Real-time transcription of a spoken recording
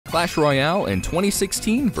Clash Royale in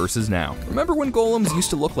 2016 versus now. Remember when golems used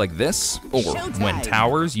to look like this? Or when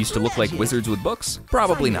towers used to look like wizards with books?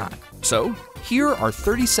 Probably not. So, here are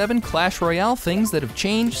 37 Clash Royale things that have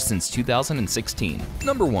changed since 2016.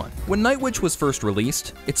 Number 1. When Night Witch was first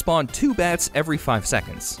released, it spawned 2 bats every 5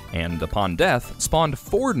 seconds, and upon death, spawned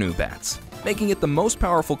 4 new bats, making it the most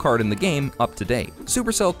powerful card in the game up to date.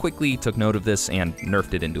 Supercell quickly took note of this and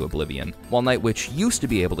nerfed it into oblivion. While Night Witch used to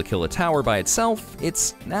be able to kill a tower by itself,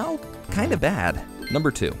 it's now kinda bad. Number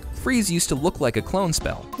 2. Freeze used to look like a clone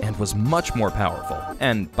spell, and was much more powerful.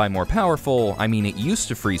 And by more powerful, I mean it used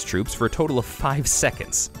to freeze troops for a total of 5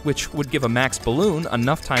 seconds, which would give a max balloon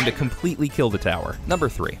enough time to completely kill the tower. Number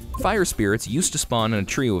 3. Fire spirits used to spawn in a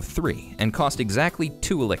trio of 3, and cost exactly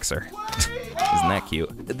 2 elixir. Isn't that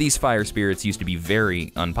cute? These fire spirits used to be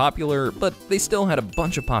very unpopular, but they still had a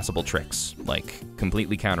bunch of possible tricks, like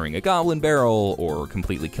completely countering a goblin barrel, or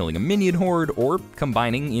completely killing a minion horde, or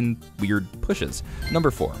combining in weird pushes.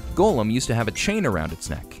 Number 4. Golem used to have a chain around its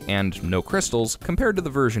neck, and no crystals compared to the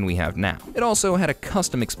version we have now. It also had a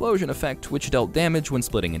custom explosion effect which dealt damage when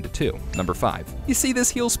splitting into 2. Number 5. You see this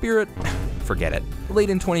heal spirit? Forget it. Late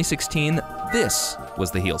in 2016, this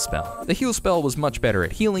was the heal spell. The heal spell was much better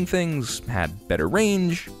at healing things, had better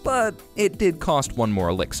range, but it did cost 1 more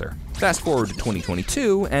elixir. Fast forward to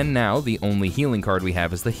 2022, and now the only healing card we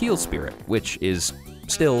have is the heal spirit, which is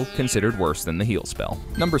still considered worse than the heal spell.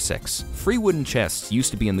 Number 6. Free wooden chests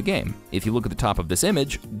used to be in the game. If you look at the top of this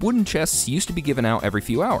image, wooden chests used to be given out every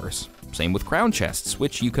few hours. Same with crown chests,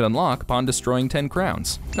 which you could unlock upon destroying 10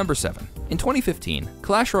 crowns. Number 7. In 2015,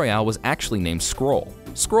 Clash Royale was actually named Scroll.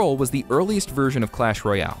 Scroll was the earliest version of Clash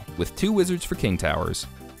Royale, with 2 wizards for king towers,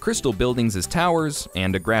 crystal buildings as towers,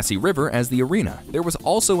 and a grassy river as the arena. There was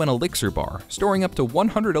also an elixir bar, storing up to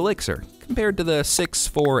 100 elixir, compared to the 6,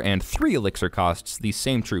 4, and 3 elixir costs these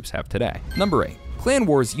same troops have today. Number 8. Clan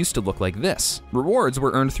Wars used to look like this. Rewards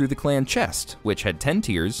were earned through the clan chest, which had 10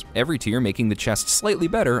 tiers, every tier making the chest slightly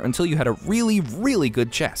better until you had a really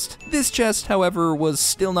good chest. This chest, however, was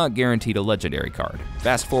still not guaranteed a legendary card.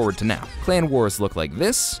 Fast forward to now. Clan Wars look like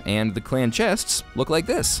this, and the clan chests look like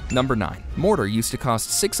this. Number 9. Mortar used to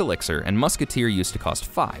cost 6 elixir, and Musketeer used to cost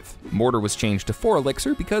 5. Mortar was changed to 4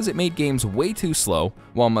 elixir because it made games way too slow,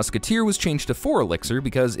 while Musketeer was changed to 4 elixir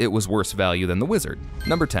because it was worse value than the Wizard.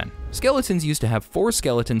 Number 10. Skeletons used to have 4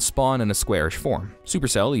 skeletons spawn in a squarish form.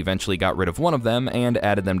 Supercell eventually got rid of one of them and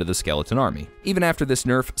added them to the skeleton army. Even after this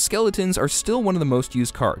nerf, skeletons are still one of the most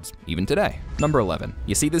used cards, even today. Number 11.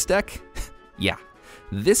 You see this deck? Yeah.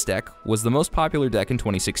 This deck was the most popular deck in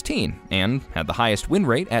 2016, and had the highest win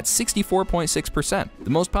rate at 64.6%. The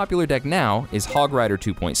most popular deck now is Hog Rider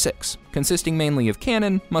 2.6, consisting mainly of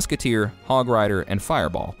Cannon, Musketeer, Hog Rider, and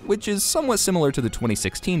Fireball, which is somewhat similar to the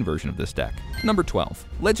 2016 version of this deck. Number 12.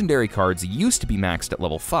 Legendary cards used to be maxed at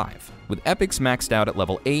level 5, with epics maxed out at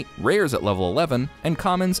level 8, rares at level 11, and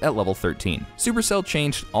commons at level 13. Supercell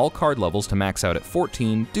changed all card levels to max out at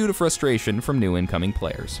 14 due to frustration from new incoming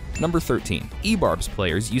players. Number 13. E-Barb's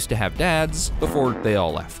players used to have dads before they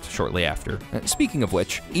all left shortly after. Speaking of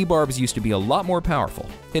which, E-Barbs used to be a lot more powerful,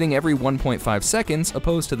 hitting every 1.5 seconds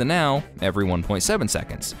opposed to the now every 1.7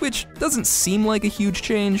 seconds, which doesn't seem like a huge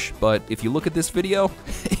change, but if you look at this video,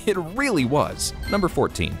 it really was. Number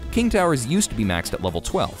 14. King Towers used to be maxed at level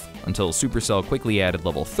 12, until Supercell quickly added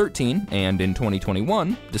level 13, and in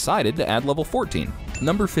 2021, decided to add level 14.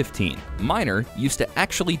 Number 15. Miner used to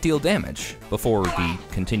actually deal damage, before the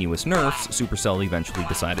continuous nerfs Supercell eventually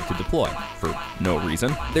decided to deploy, for no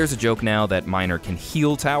reason. There's a joke now that Miner can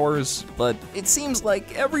heal towers, but it seems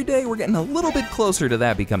like every day we're getting a little bit closer to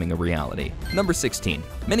that becoming a reality. Number 16.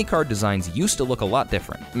 Many card designs used to look a lot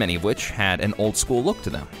different, many of which had an old school look to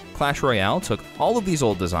them. Clash Royale took all of these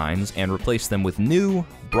old designs and replaced them with new,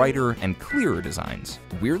 brighter, and clearer designs.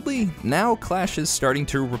 Weirdly, now Clash is starting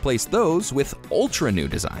to replace those with ultra new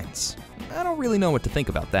designs. I don't really know what to think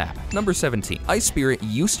about that. Number 17. Ice Spirit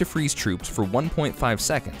used to freeze troops for 1.5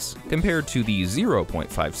 seconds, compared to the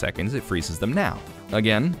 0.5 seconds it freezes them now.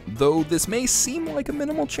 Again, though this may seem like a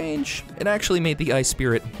minimal change, it actually made the Ice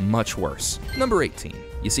Spirit much worse. Number 18.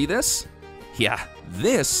 You see this? Yeah,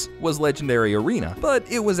 this was Legendary Arena, but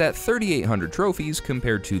it was at 3,800 trophies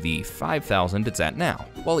compared to the 5,000 it's at now.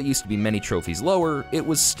 While it used to be many trophies lower, it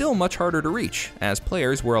was still much harder to reach, as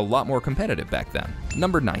players were a lot more competitive back then.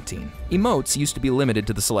 Number 19. Emotes used to be limited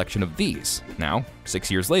to the selection of these. Now,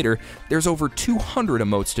 6 years later, there's over 200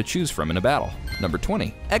 emotes to choose from in a battle. Number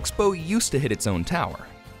 20. Expo used to hit its own tower,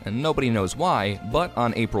 and nobody knows why, but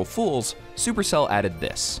on April Fools, Supercell added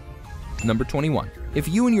this. Number 21. If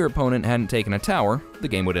you and your opponent hadn't taken a tower, the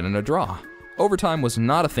game would end in a draw. Overtime was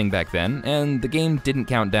not a thing back then, and the game didn't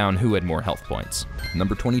count down who had more health points.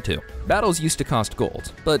 Number 22. Battles used to cost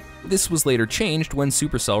gold, but this was later changed when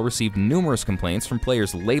Supercell received numerous complaints from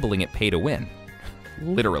players labeling it pay to win.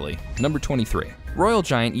 Literally. Number 23. Royal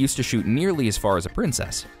Giant used to shoot nearly as far as a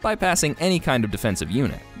princess, bypassing any kind of defensive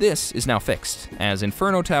unit. This is now fixed, as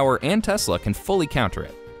Inferno Tower and Tesla can fully counter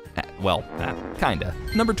it. Well, kinda.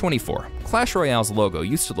 Number 24. Clash Royale's logo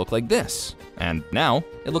used to look like this, and now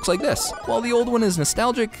it looks like this. While the old one is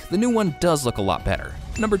nostalgic, the new one does look a lot better.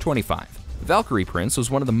 Number 25. Valkyrie Prince was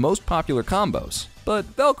one of the most popular combos, but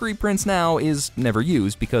Valkyrie Prince now is never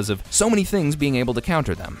used because of so many things being able to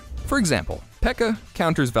counter them. For example, P.E.K.K.A.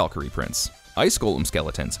 counters Valkyrie Prince, Ice Golem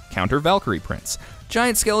skeletons counter Valkyrie Prince,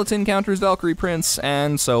 Giant Skeleton counters Valkyrie Prince,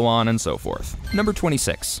 and so on and so forth. Number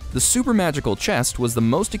 26. The super magical chest was the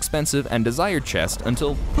most expensive and desired chest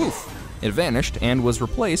until poof, it vanished and was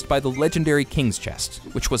replaced by the legendary King's Chest,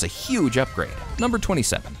 which was a huge upgrade. Number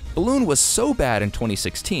 27. Balloon was so bad in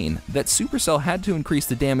 2016 that Supercell had to increase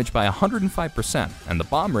the damage by 105% and the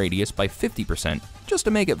bomb radius by 50% just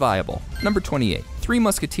to make it viable. Number 28. Three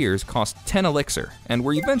Musketeers cost 10 elixir and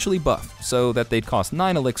were eventually buffed so that they'd cost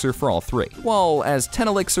 9 elixir for all three. While as 10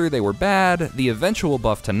 elixir they were bad, the eventual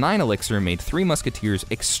buff to 9 elixir made Three Musketeers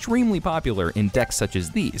extremely popular in decks such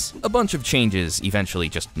as these. A bunch of changes eventually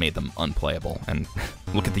just made them unplayable, and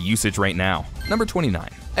look at the usage right now. Number 29.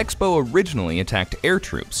 Expo originally attacked air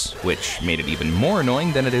troops, which made it even more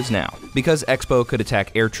annoying than it is now. Because Expo could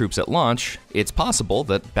attack air troops at launch, it's possible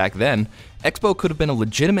that back then, Expo could have been a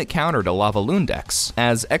legitimate counter to Lava Loon decks,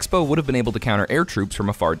 as Expo would have been able to counter air troops from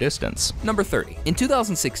a far distance. Number 30. In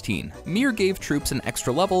 2016, Mir gave troops an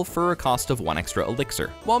extra level for a cost of 1 extra elixir.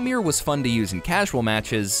 While Mir was fun to use in casual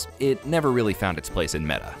matches, it never really found its place in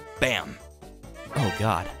meta. Bam! Oh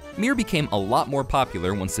god. Mir became a lot more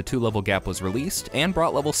popular once the 2-level gap was released and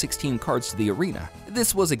brought level 16 cards to the arena.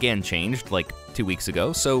 This was again changed like 2 weeks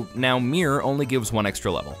ago, so now Mir only gives 1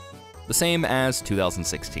 extra level. The same as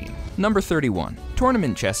 2016. Number 31.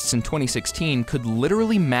 Tournament chests in 2016 could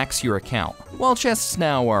literally max your account. While chests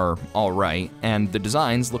now are alright, and the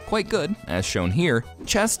designs look quite good, as shown here,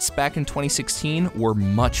 chests back in 2016 were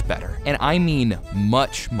much better. And I mean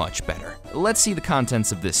much, much better. Let's see the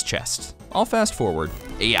contents of this chest. I'll fast forward.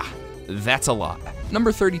 Yeah, that's a lot.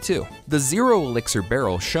 Number 32. The 0 elixir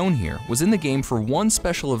barrel shown here was in the game for one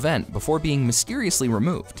special event before being mysteriously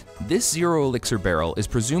removed. This 0 elixir barrel is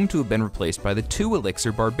presumed to have been replaced by the 2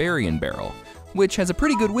 elixir barbarian barrel, which has a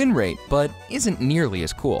pretty good win rate, but isn't nearly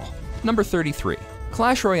as cool. Number 33.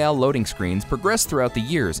 Clash Royale loading screens progressed throughout the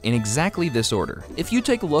years in exactly this order. If you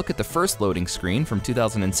take a look at the first loading screen from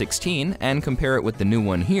 2016 and compare it with the new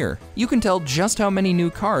one here, you can tell just how many new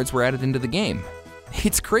cards were added into the game.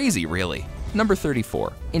 It's crazy, really. Number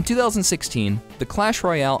 34. In 2016, the Clash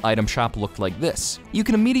Royale item shop looked like this. You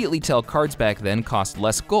can immediately tell cards back then cost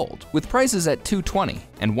less gold, with prices at $220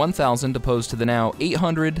 and $1,000 opposed to the now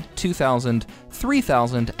 $800, $2,000,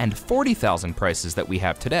 $3,000, and $40,000 prices that we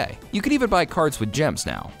have today. You can even buy cards with gems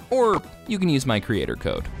now, or you can use my creator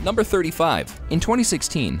code. Number 35. In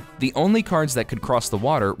 2016, the only cards that could cross the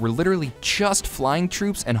water were literally just Flying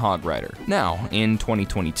Troops and Hog Rider. Now, in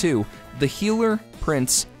 2022, the Healer,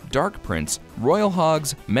 Prince, Dark Prince, Royal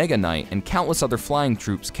Hogs, Mega Knight, and countless other flying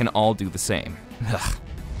troops can all do the same. Ugh.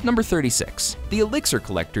 Number 36. The Elixir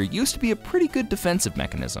Collector used to be a pretty good defensive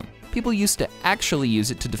mechanism. People used to actually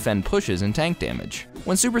use it to defend pushes and tank damage.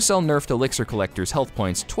 When Supercell nerfed Elixir Collector's health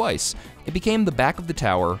points twice, it became the back of the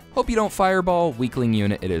tower, hope you don't fireball, weakling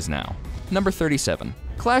unit it is now. Number 37.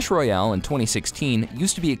 Clash Royale in 2016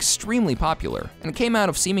 used to be extremely popular, and it came out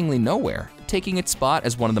of seemingly nowhere, taking its spot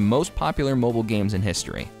as one of the most popular mobile games in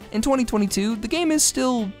history. In 2022, the game is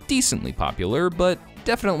still decently popular, but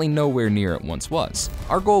definitely nowhere near it once was.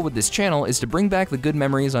 Our goal with this channel is to bring back the good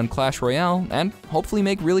memories on Clash Royale and hopefully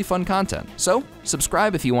make really fun content. So,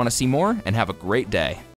 subscribe if you want to see more, and have a great day.